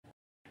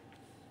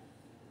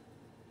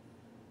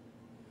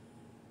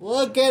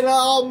Look at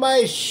all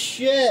my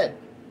shit.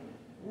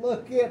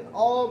 Look at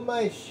all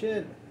my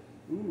shit.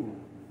 Ooh.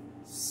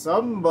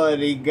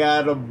 Somebody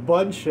got a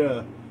bunch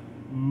of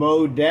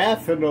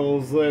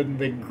modafinils in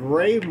the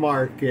gray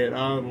market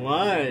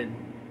online.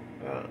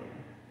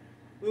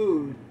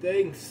 Ooh,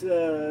 thanks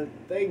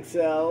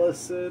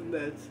Allison.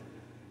 That's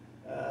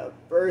a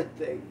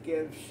birthday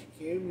gift she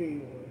gave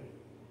me.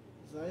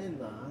 Was I in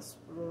the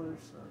hospital or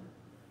something?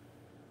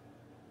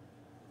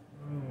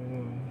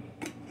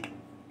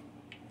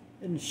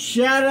 And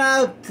shout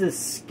out to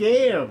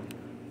Scam.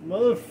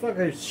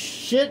 Motherfucker's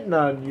shitting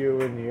on you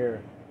in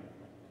here.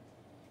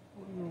 I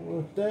wonder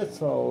what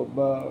that's all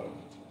about.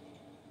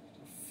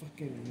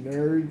 Fucking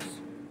nerds.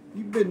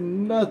 You've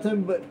been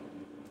nothing but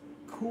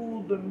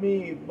cool to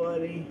me,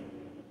 buddy.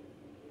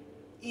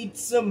 Eat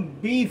some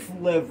beef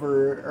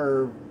liver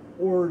or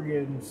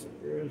organs.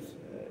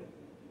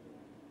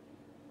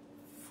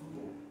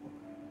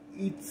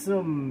 Eat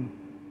some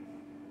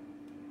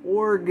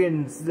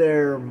organs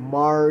there,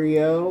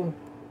 Mario.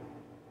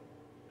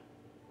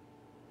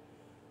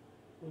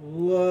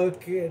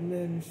 Look, and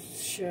then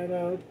shout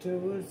out to,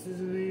 what's his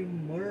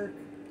name, Mark?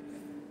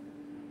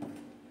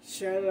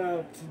 Shout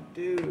out to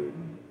dude.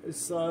 I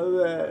saw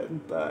that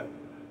and thought,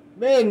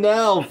 man,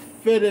 that'll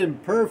fit in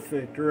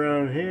perfect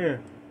around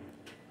here.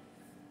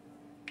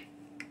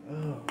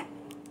 Oh.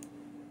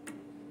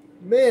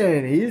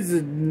 Man, he's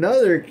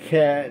another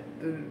cat.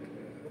 I was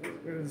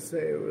gonna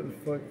say it was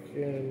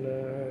fucking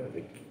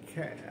the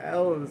cat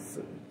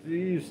Allison. She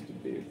used to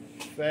be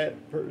a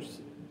fat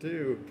person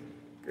too.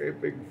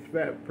 Great big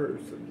fat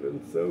person,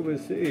 and so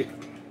was he.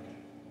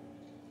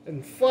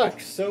 And fuck,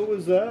 so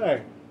was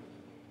I.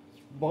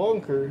 It's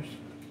bonkers.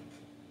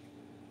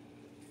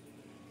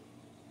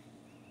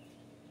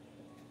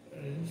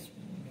 It's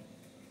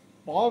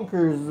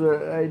bonkers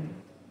that I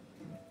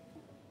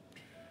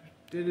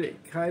did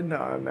it kind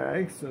of on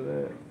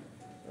accident.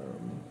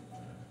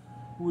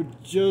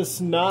 With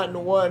just not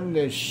wanting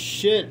to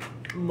shit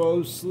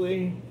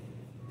mostly.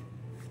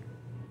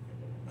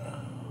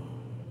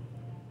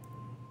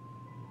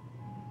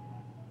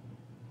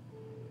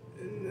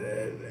 And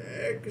then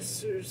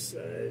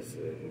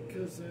exercising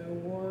because I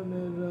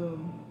wanted to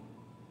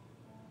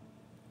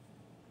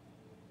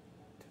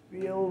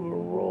be able to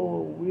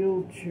roll a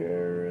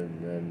wheelchair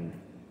and then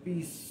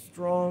be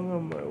strong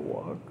on my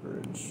walker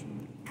and shit.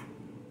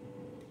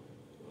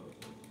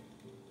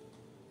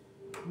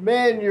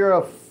 Man, you're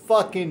a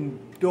fucking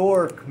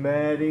dork,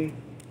 Maddie.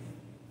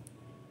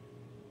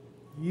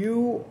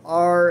 You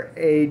are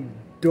a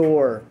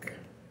dork.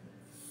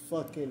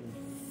 Fucking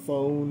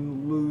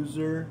phone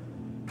loser.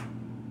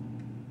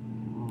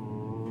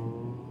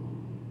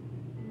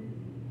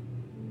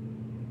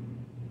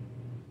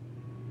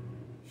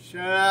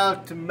 Shout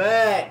out to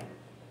Matt.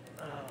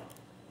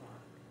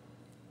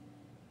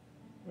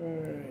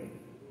 Alright.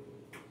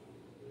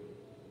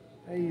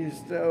 I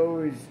used to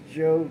always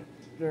joke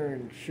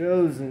during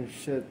shows and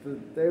shit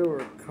that they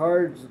were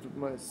cards to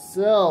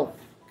myself,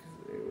 because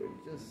they would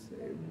just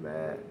say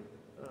Matt.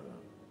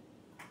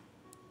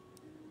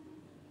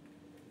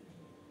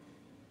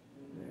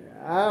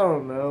 I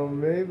don't know,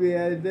 maybe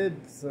I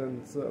did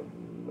send something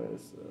to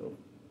myself,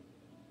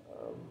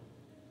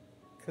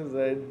 because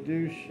I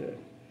do shit.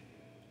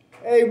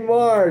 Hey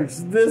Marge,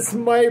 this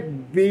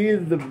might be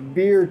the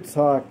beer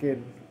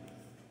talking,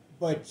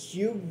 but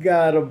you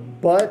got a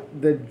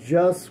butt that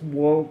just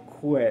won't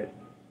quit.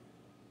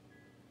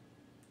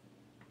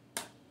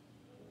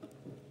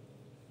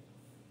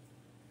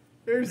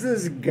 There's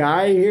this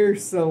guy here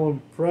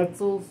selling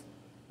pretzels.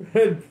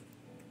 $5.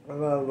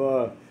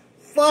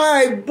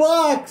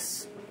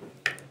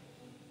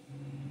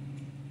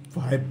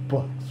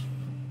 $5.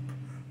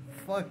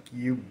 Fuck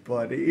you,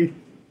 buddy.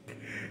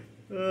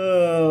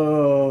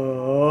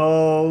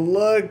 Oh,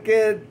 look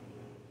at.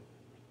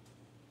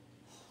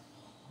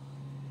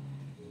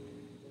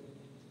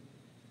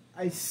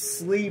 I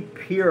sleep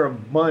here a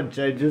bunch.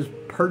 I just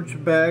perch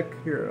back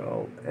here.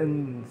 I'll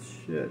end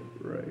shit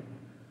right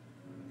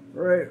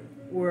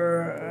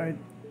where I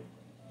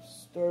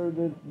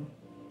started.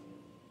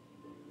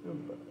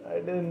 I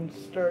didn't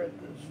start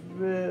this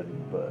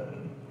vid, but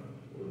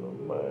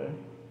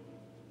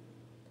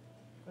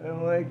I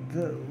like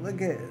to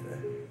look at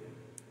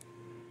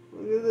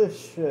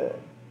this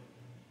shit.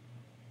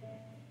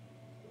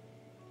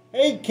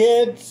 Hey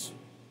kids,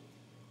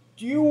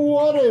 do you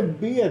want to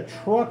be a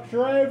truck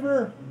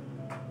driver?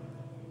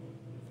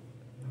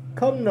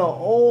 Come to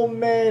Old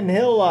Man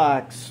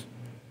Hillock's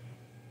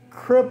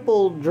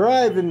crippled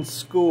driving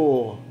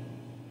school.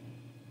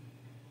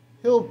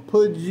 He'll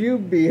put you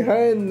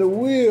behind the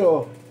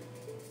wheel.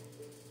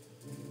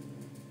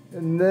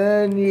 And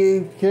then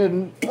you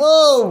can,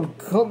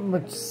 come,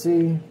 let's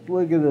see,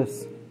 look at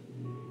this.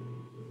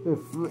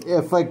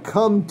 If I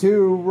come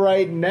to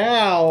right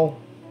now,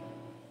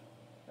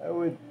 I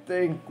would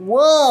think,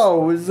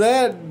 whoa, is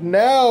that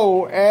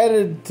now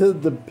added to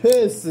the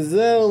piss? Is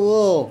that a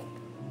little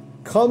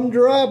cum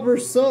drop or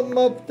something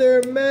up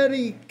there,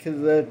 Maddie?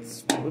 Because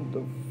that's what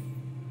the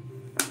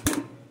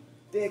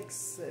dick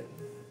said.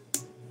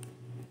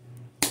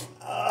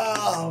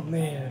 Oh,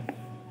 man.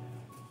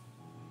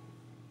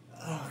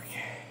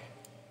 Okay.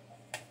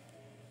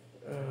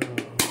 Oh.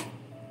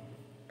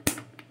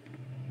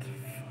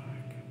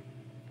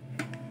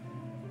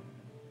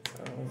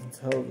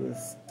 I'll tell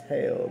this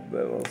tale,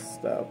 then I'll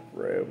stop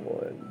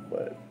rambling,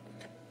 but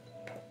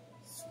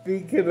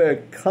speaking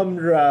of cum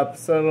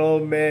drops on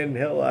Old Man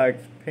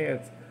Hillock's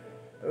pants,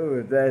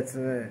 oh, that's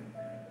a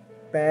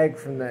bag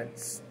from that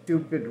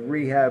stupid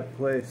rehab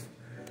place.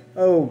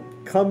 Oh,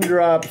 cum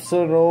drops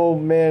on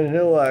Old Man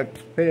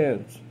Hillock's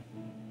pants.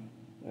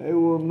 I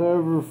will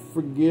never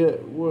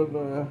forget when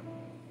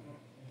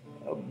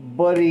a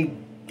buddy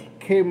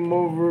came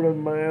over to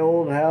my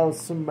old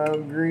house in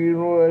Mount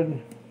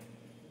Greenwood,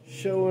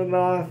 showing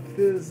off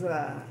his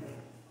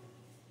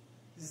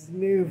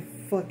new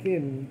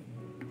fucking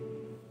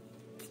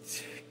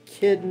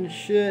kid and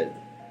shit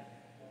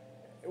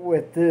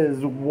with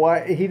his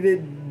wife. He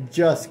didn't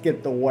just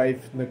get the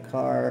wife in the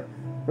car,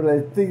 but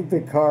I think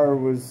the car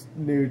was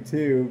new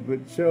too.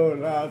 But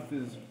showing off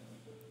his,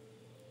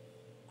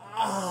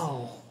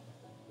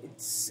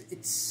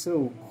 it's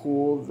so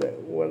cool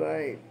that when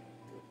I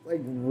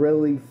like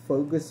really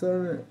focus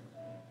on it,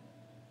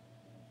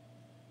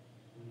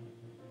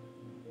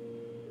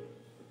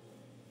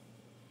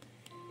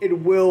 it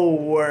will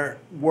work,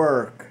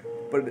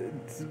 but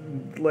it's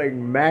like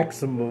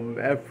maximum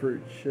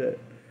effort shit.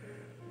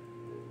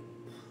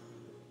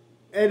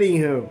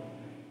 Anywho,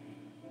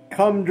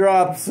 cum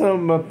drops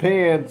on my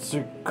pants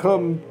or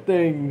cum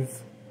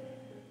things.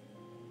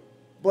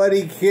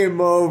 Buddy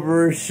came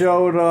over,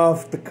 showed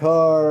off the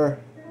car,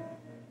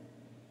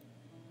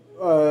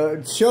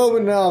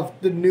 showing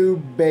off the new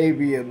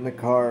baby in the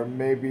car,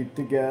 maybe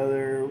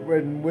together,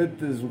 and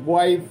with his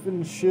wife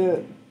and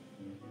shit.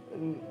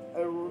 And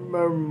I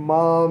remember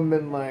Mom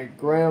and like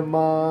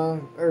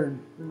Grandma, or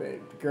maybe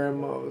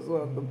Grandma was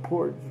on the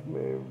porch,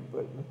 maybe,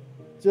 but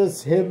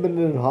just hemming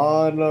and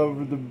hawing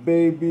over the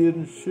baby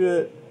and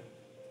shit.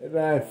 And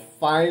I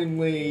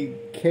finally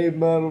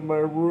came out of my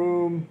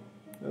room.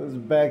 I was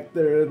back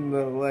there in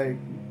the like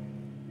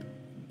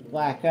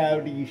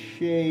blackouty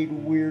shade,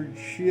 weird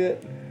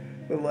shit,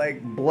 with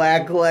like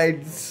black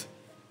lights,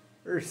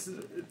 or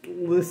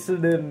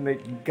listening to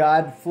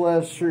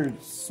Godflesh or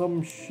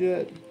some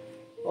shit,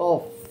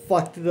 all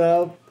fucked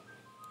up.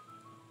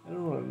 I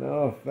don't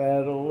know if I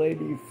had a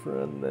lady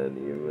friend then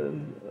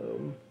even.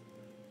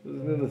 I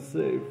was gonna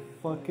say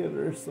fucking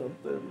or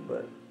something,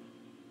 but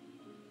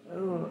I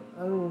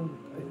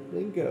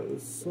think I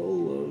was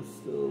solo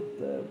still at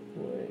that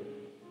point.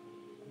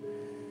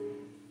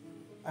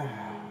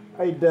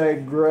 I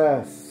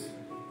digress,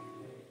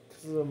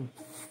 'cause I'm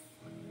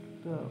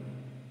fucked up.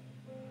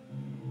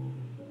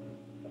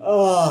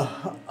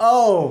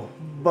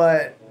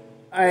 But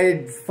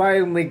I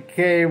finally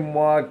came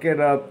walking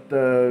up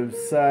the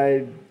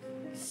side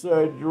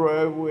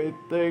driveway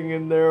thing,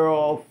 and they're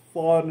all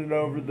fawning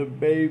over the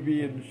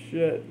baby and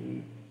shit.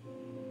 And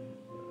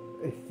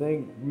I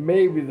think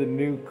maybe the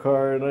new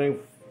car, and I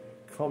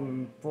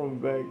come from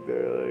back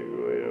there like,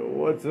 wait,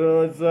 what's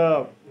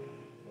up?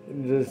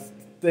 And just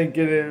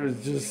thinking it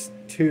was just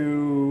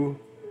two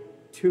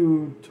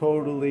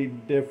totally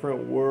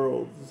different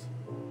worlds.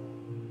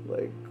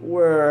 Like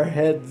where our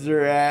heads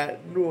are at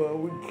and what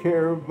we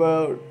care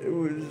about. It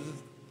was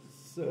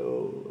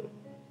so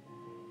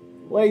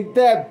like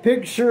that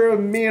picture of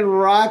me and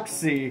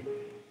Roxy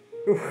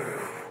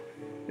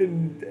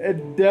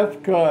at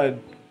DEF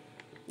CON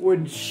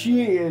when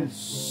she is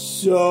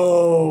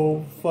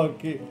so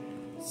fucking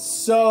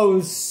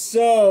so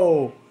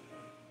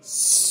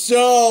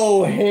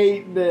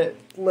hating it.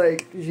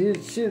 Like she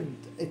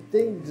I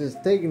think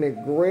just taking a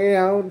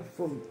Greyhound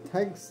from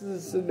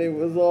Texas, and it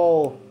was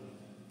all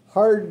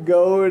hard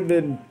going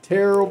and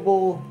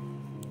terrible,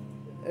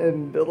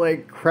 and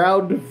like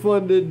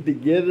crowdfunded to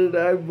get it,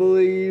 I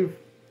believe.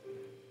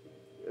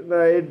 And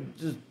I had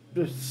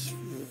just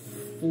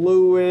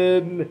flew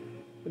in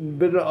and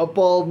been up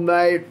all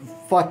night,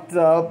 fucked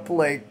up,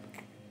 like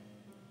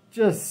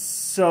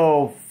just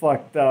so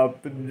fucked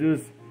up, and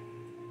just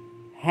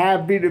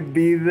happy to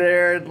be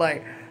there, and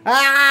like,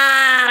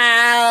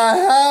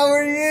 how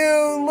are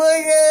you? Look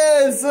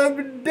at this, I'm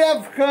in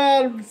DEF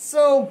CON, I'm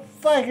so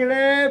fucking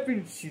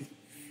happy. She's,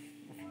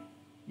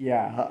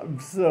 yeah, I'm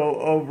so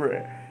over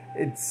it.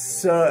 It's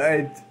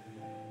so,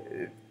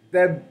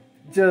 that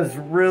just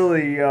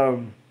really,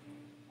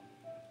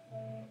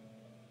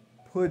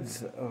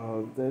 puts,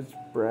 oh, that's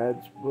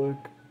Brad's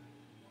book.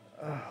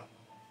 Oh.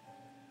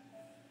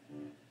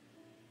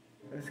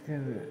 That's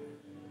kind of,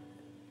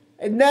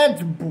 and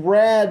that's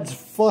Brad's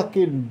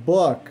fucking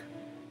book.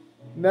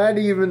 Not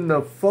even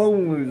the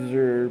Phone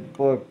Loser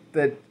book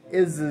that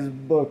is his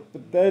book,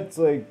 but that's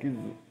like his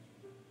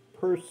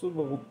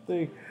personal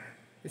thing.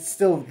 I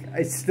still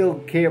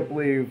can't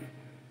believe.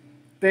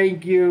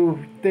 Thank you,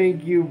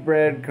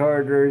 Brad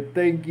Carter.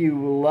 Thank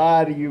you, a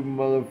lot of you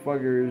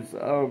motherfuckers.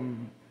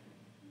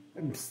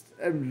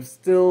 I'm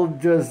still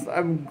just,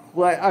 I'm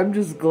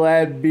just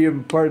glad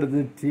being part of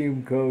the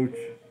team, Coach.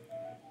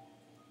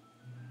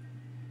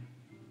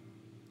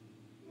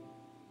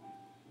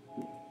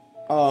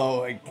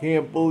 Oh, I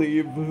can't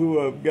believe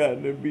who I've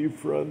gotten to be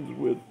friends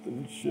with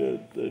and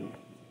shit. And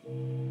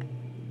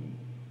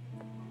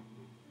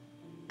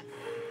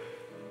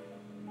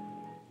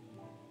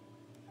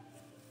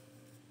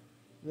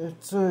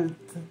that's a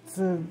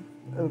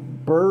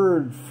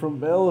bird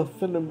from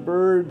Elephant and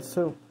Bird.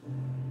 So,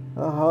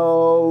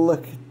 oh,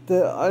 look at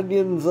the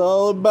onions,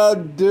 all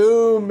about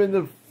doom and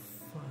the.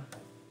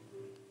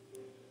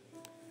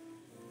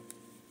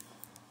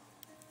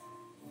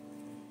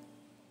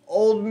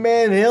 Old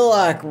Man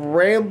Hillock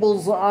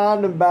rambles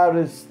on about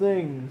his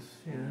things.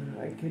 Yeah,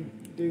 I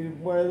could do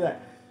more of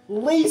that.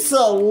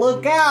 Lisa,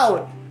 look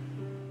out!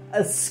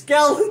 A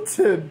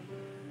skeleton!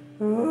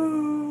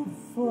 Oh,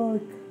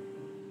 fuck.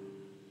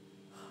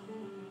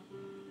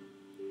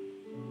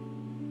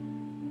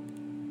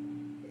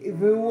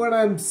 Even when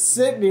I'm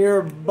sitting here,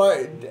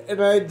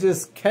 and I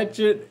just catch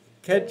it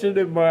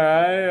in my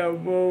eye,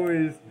 I'm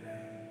always,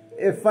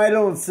 if I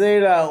don't say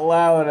it out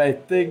loud, I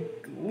think,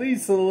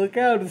 Lisa, look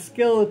out, a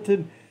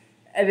skeleton.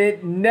 And it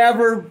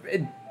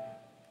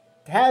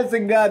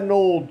hasn't gotten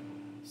old.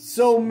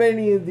 So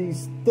many of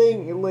these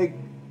things, like,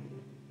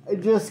 I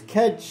just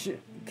catch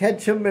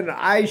them in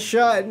eye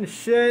shot and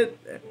shit.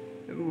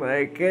 I'm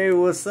like, hey,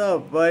 what's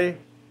up, buddy?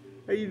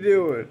 How you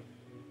doing?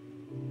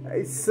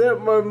 I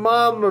sent my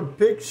mom a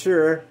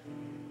picture,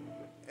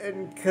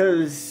 and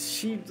cause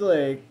she's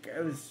like,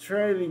 I was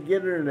trying to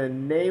get her to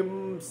name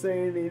him,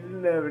 saying he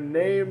didn't have a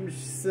name. She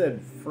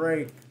said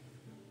Frank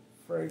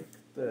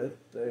that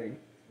thing.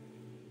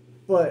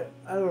 But,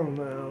 I don't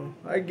know.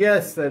 I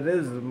guess that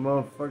is the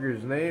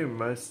motherfucker's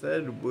name. I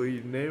said, will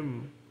you name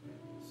him?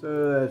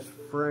 So that's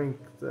Frank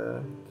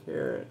the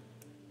Carrot.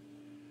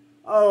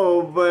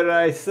 Oh, but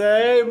I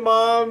say, hey,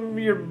 Mom,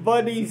 your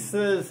buddy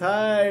says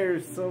hi or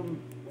some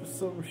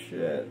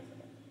shit.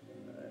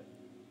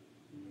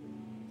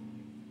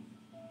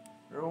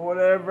 Or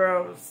whatever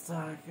I was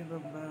talking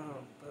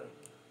about. But,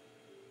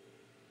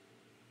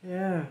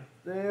 yeah,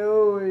 they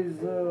always,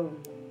 well,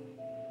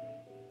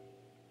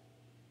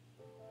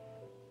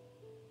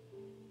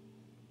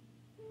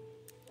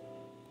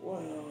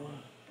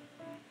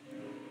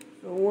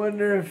 I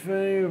wonder if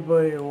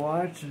anybody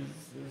watches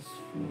this.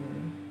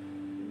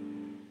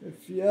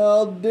 If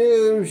y'all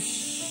do,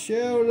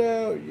 shout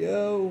out,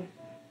 yo.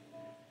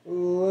 A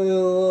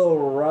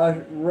little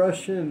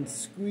Russian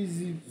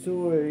squeezy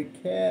toy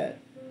cat.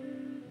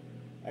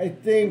 I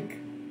think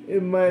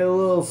in my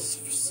little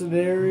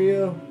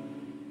scenario,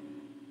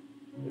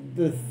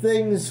 the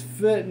thing's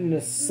fitting to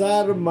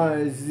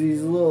sodomize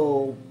these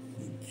little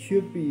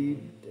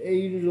cupid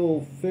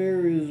angel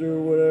fairies or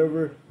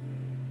whatever,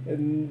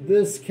 and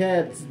this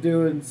cat's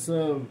doing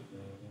some.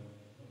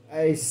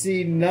 I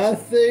see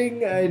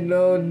nothing, I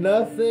know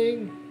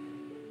nothing,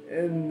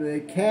 and the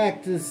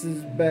cactus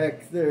is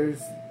back there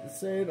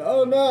saying,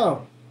 oh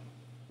no,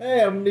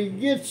 hey, I'm gonna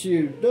get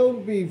you,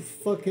 don't be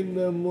fucking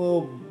them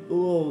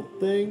little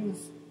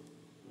things.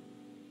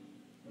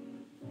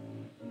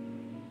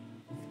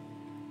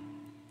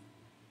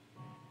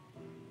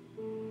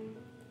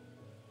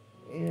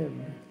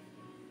 And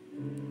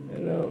I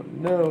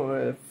don't know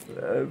if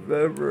I've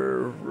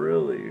never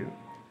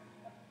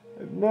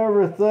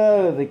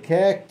thought of the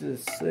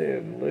cactus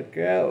saying look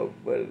out,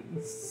 but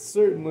it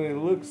certainly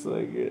looks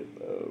like it.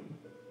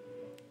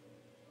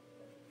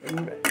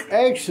 And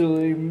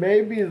actually,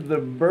 maybe the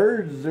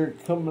birds are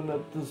coming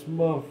at this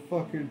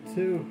motherfucker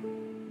too.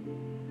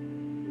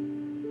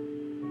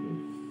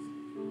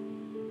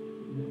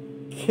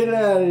 Get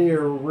out of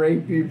here,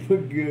 rapey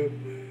pagoo.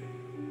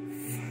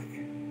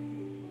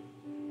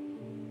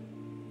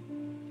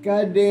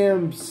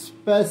 Goddamn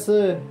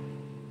Spessa.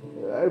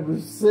 I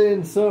was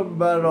saying something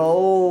about an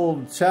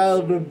old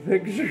childhood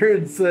picture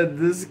and said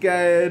this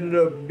guy ended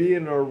up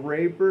being a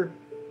raper.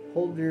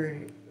 Hold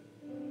your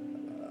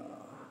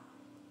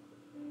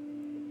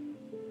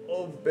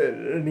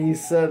open. And he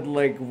said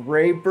like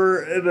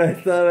raper, and I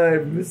thought I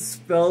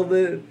misspelled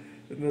it.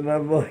 And then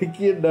I'm like,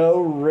 you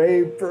know,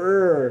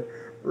 raper.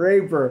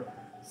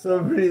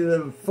 Somebody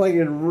that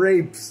fucking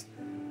rapes.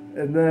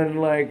 And then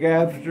like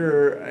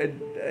after I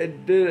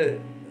did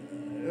it,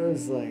 it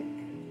was like,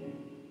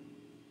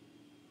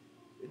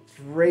 it's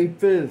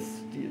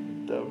rapist, you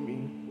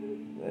dummy.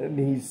 And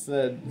he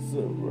said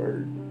something,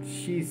 or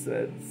she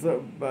said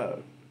something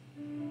about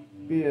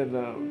being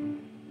a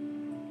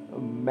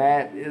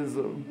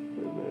Mattism.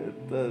 And I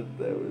thought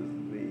that was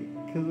neat.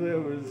 Because it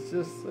was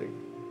just like,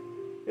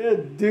 yeah,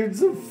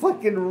 dude's a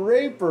fucking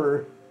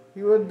raper.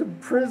 He went to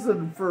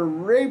prison for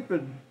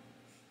raping.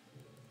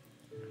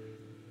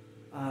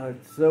 Ah,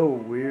 it's so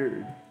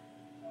weird.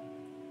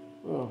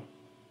 Oh,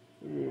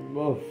 I mean,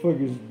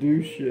 motherfuckers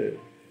do shit.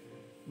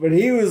 But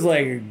he was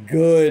like a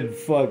good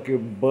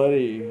fucking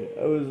buddy.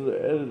 I was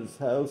at his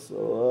house a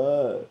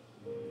lot.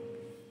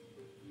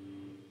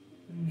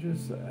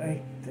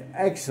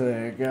 Actually,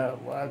 I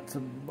got lots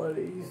of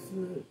buddies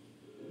that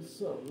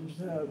something's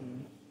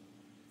happened.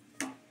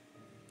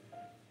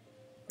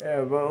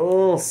 Yeah, but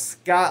little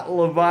Scott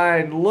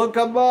Levine, look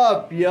him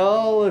up,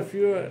 y'all, if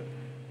you want.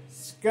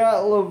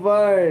 Scott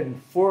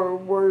Levine,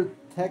 Fort Worth,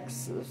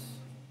 Texas.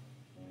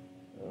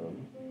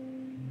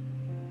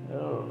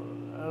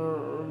 I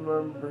don't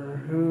remember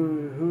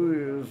who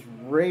he was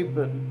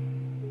raping.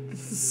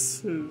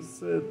 Who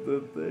said the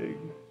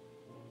thing?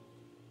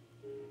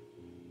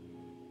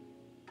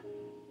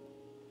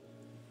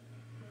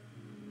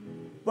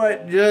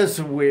 But just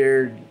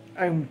weird.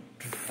 I'm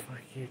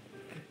fucking.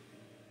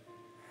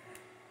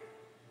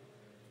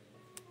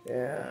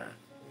 Yeah.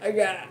 I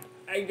got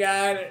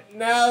it.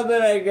 Now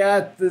that I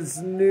got this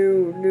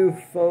new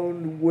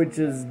phone, which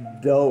is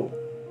dope.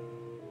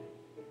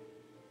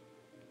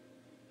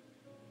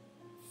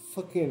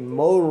 Fucking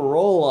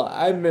Motorola,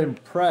 I'm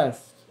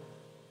impressed.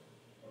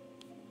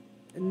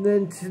 And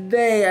then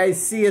today I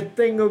see a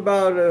thing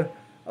about a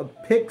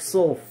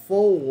Pixel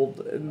Fold,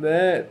 and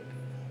that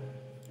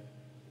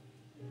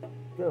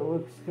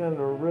looks kind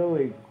of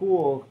really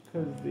cool,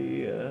 because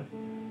the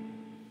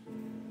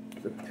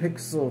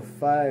Pixel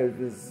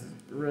 5 is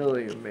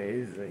really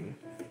amazing.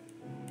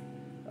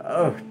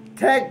 Oh,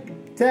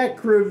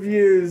 tech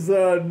reviews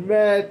on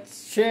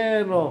Matt's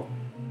channel.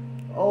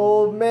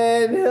 Old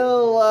Man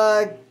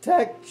Hillock,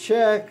 tech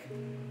check,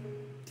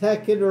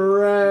 teching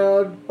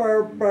around,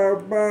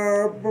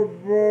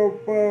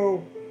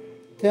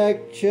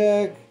 tech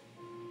check.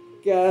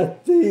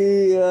 Got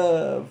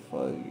the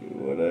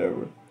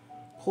whatever.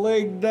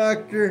 Plague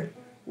Doctor.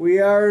 We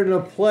are in a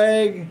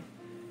plague.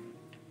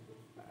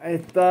 I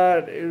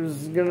thought it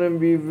was gonna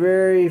be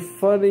very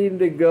funny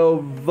to go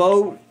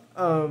vote.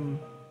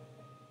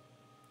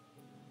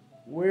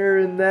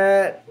 Wearing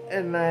that,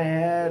 and I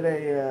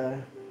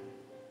had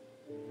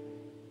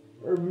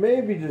or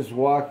maybe just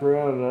walk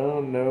around. I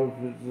don't know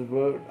if it's a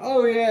vote.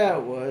 Oh yeah,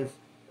 it was.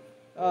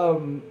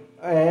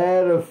 I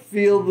had a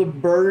Feel the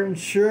Burn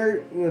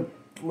shirt with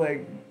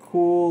like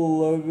cool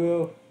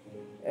logo,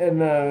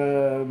 and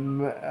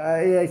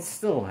I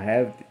still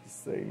have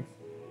these things.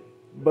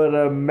 But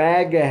a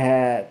MAGA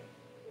hat.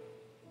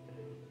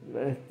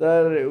 I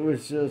thought it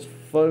was just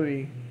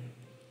funny.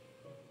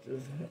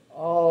 Just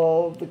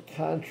all the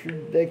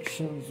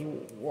contradictions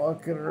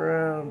walking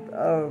around.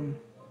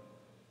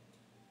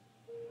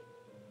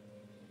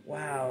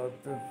 Wow,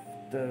 the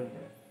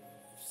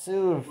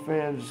ceiling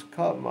fan just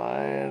caught my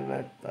eye, and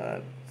I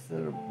thought,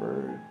 instead of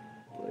bird,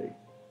 like,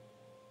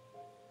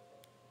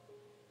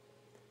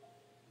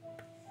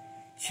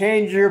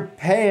 change your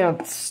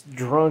pants,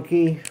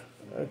 drunkie.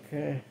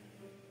 Okay.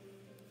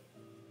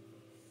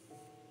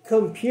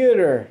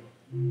 Computer,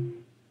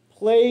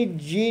 play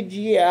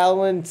Gigi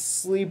Allen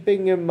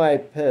Sleeping in My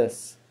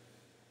Piss.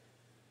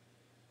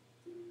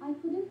 I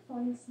couldn't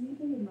find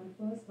Sleeping in My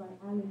Purse by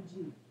Alan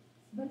G.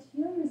 But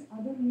here is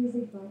other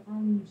music by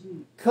Alan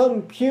G.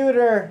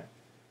 Computer,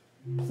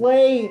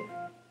 play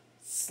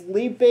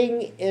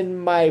Sleeping in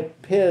My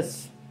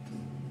Piss.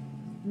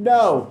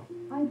 No.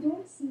 I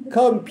don't see the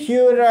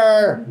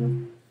computer.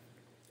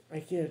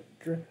 I can't.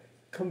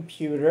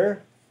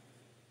 Computer,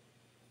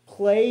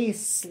 play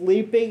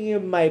Sleeping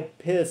in My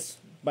Piss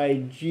by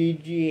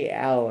Gigi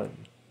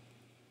Allen.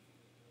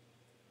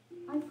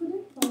 I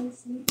couldn't find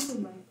Sleeping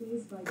in My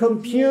Face by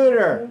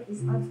computer.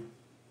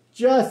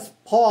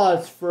 Just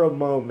pause for a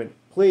moment,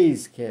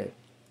 please, kid.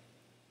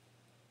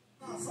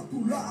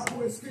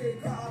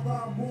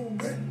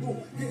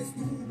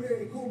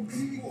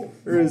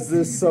 Or is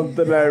this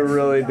something I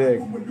really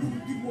dig?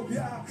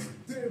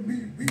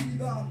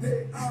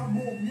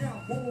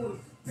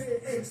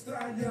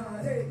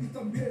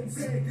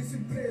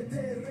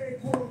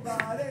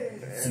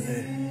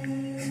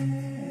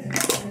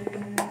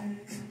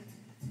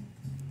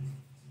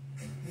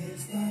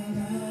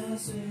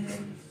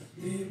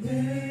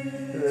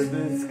 It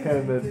is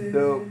kind of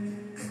dope.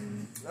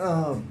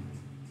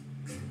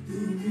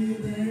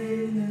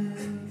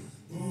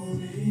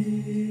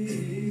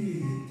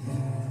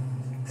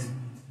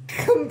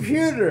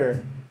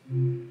 Computer.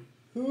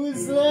 Who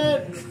is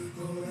that?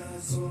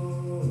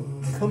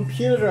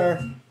 Computer.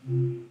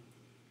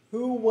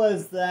 Who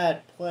was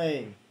that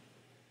playing?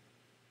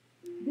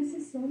 This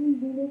is Sony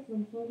Bruno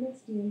from Format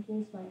Stay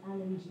Post by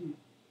Alan G.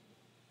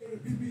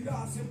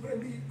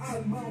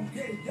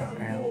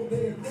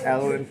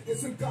 Alan,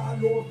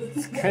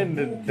 it's kind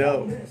of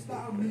dope.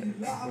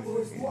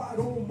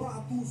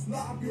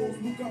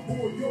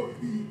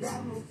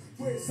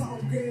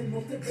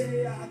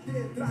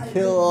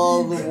 Kill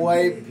all the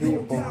white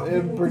people,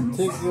 in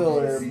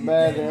particular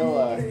Matt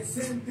Hillock.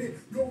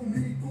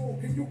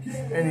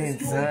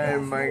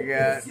 Anytime I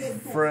got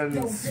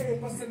friends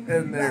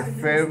and their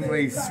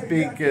family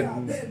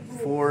speaking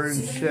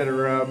foreign shit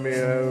around me,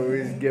 I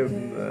always give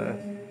them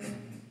the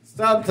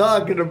stop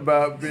talking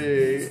about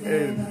me,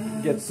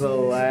 and gets a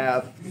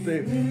laugh. They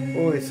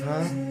always,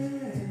 huh?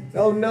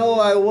 Oh no,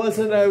 I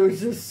wasn't. I was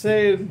just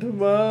saying to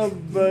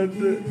Mom, but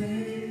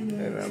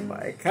and I'm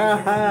like, ha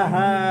ha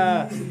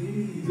ha,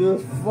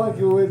 just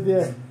fucking with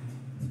you,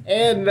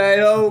 and I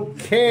don't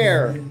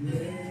care.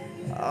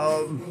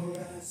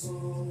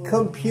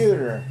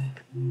 Computer,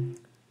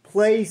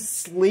 play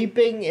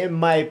Sleeping in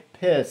My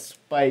Piss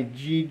by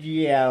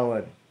Gigi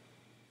Allen.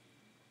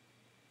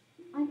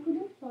 I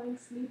couldn't find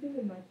Sleeping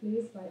in My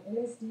Place by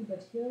LSD,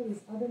 but here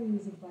is other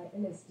music by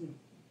LSD.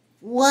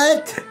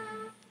 What?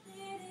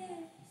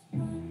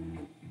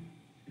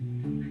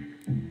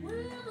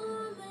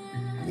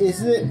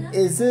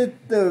 Is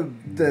it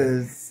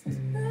the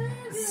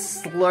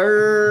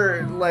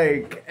slur,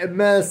 like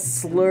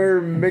MS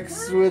slur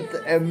mixed with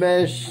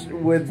MS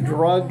with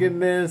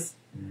drunkenness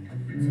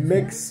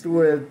mixed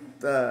with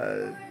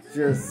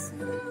just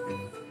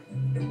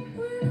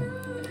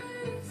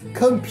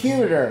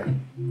computer?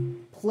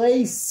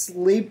 Play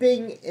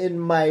Sleeping in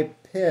My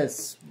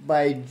Piss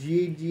by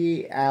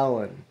Gigi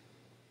Allen.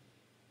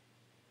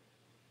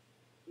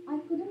 I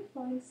couldn't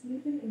find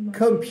Sleeping in My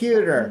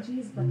Computer.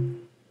 Piss by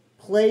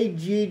Play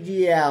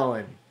Gigi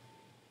Allen.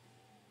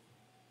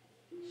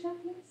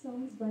 Shuffling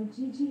songs by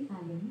Gigi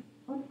Allen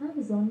on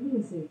Amazon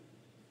Music.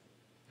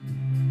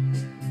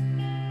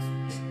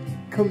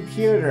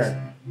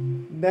 Computer.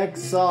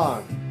 Next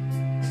song.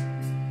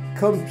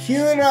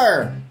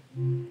 Computer.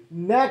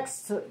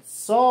 Next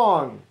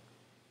song.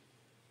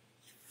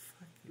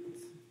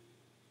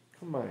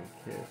 Come on,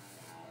 kid.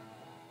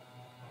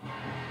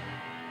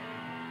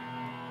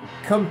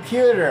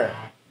 Computer.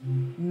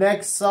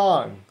 Next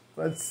song.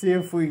 Let's see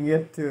if we can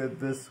get to it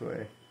this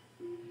way.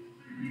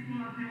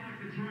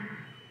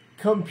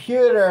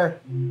 Computer.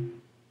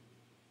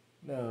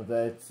 No,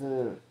 that's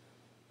it.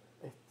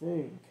 I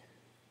think.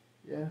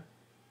 Yeah.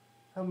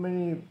 How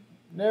many?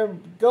 Never.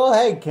 Go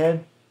ahead,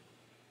 kid.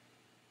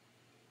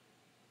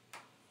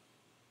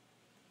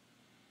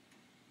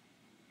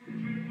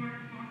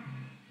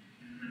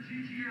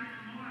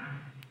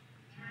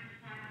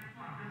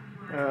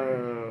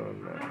 Oh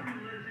no.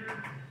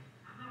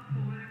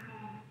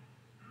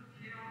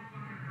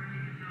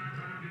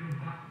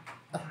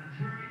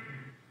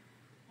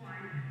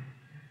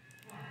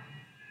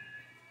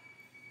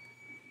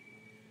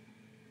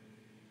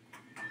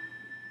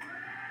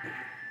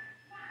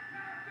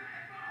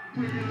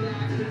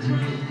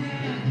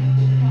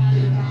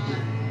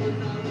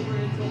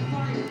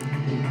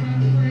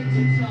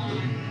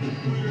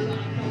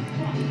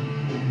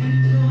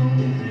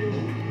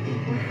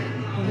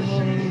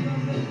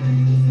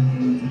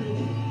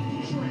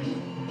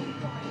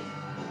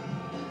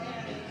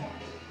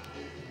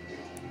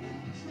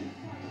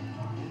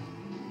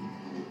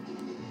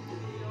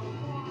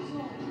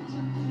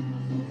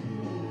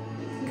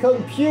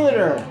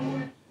 Computer,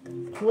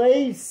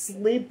 play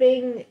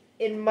Sleeping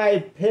in My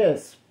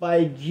Piss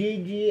by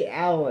Gigi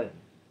Allen.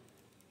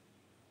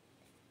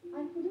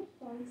 I couldn't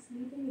find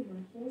Sleeping in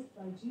My Piss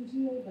by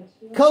Gigi, but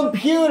here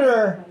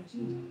Computer, by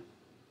Gigi.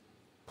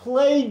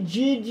 play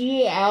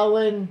Gigi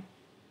Allen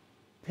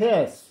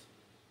Piss.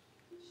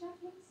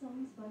 Shuffling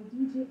songs by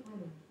Gigi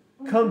Allen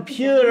on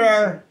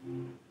Computer,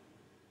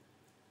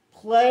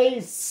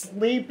 play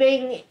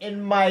Sleeping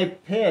in My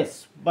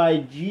Piss by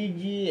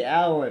Gigi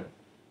Allen.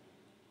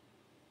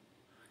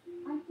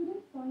 I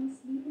couldn't find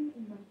Sleeping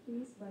in My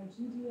Face by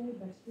GDA,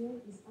 but here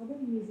is other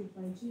music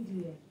by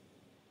GDA.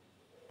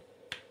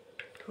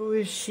 Who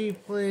is she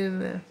playing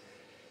that?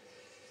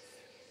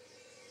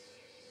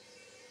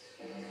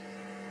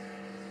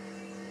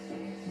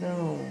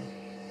 No.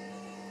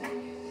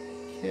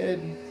 Kid,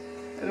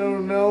 I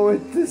don't know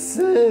what this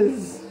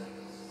is.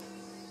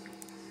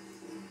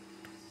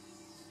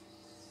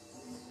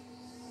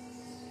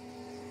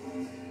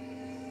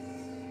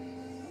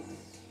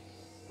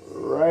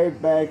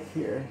 Right back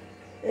here.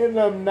 And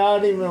I'm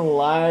not even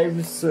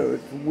live, so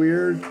it's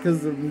weird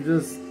because I'm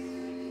just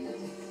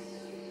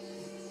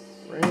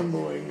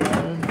rambling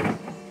on.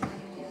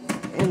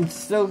 And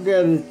still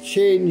gotta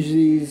change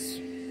these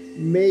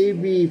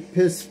maybe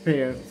piss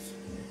pants.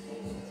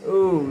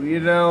 Ooh, you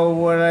know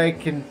what I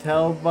can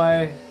tell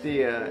by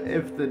the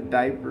if the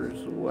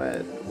diaper's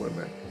wet when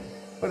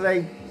but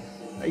I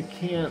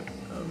can't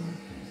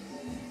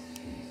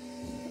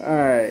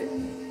alright.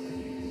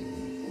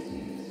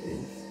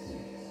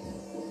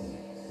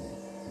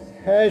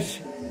 Hash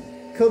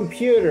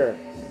computer.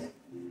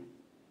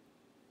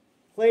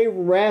 Play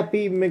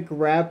Rappy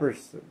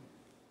McRapperson.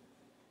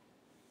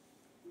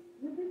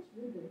 Ribbit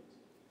Ribbit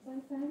by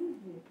Fanny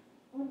Wood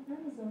on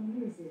Amazon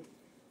Music.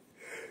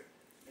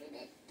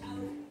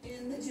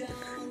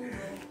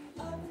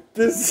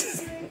 This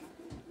is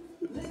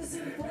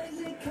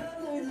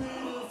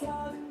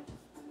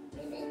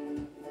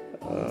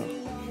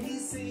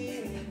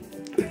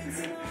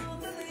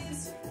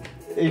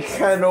it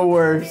kind of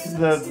works,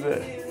 doesn't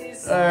it?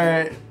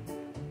 Alright.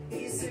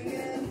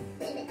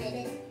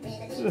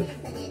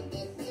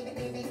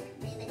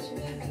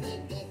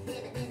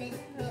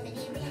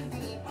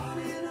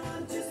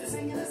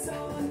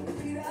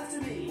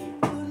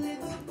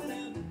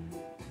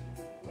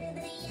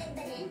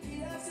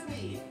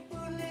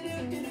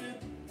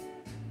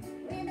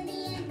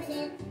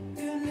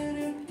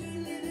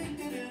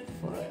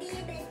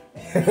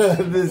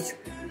 This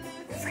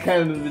is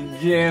kind of the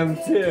jam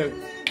too.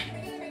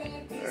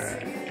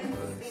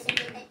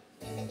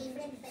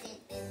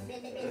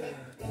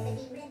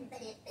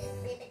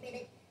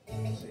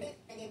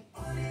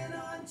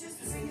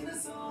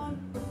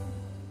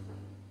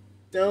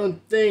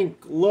 Don't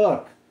think,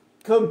 look.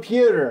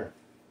 Computer,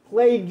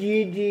 play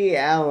Gigi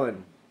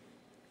Allen.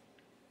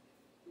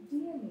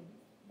 DNA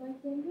by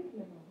Kendrick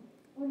Lamar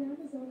on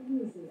Amazon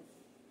Music.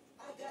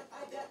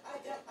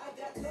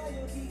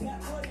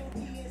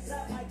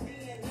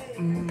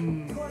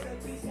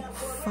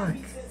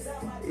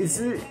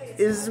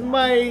 Is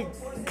my...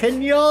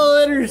 Can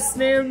y'all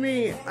understand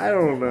me? I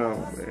don't know,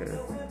 man.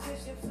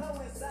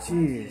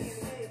 Jeez.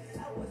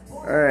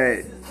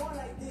 Alright.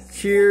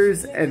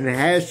 Cheers and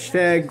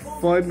hashtag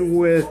fun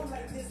with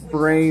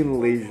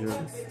brain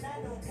lesions.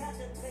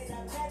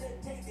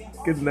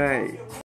 Good night.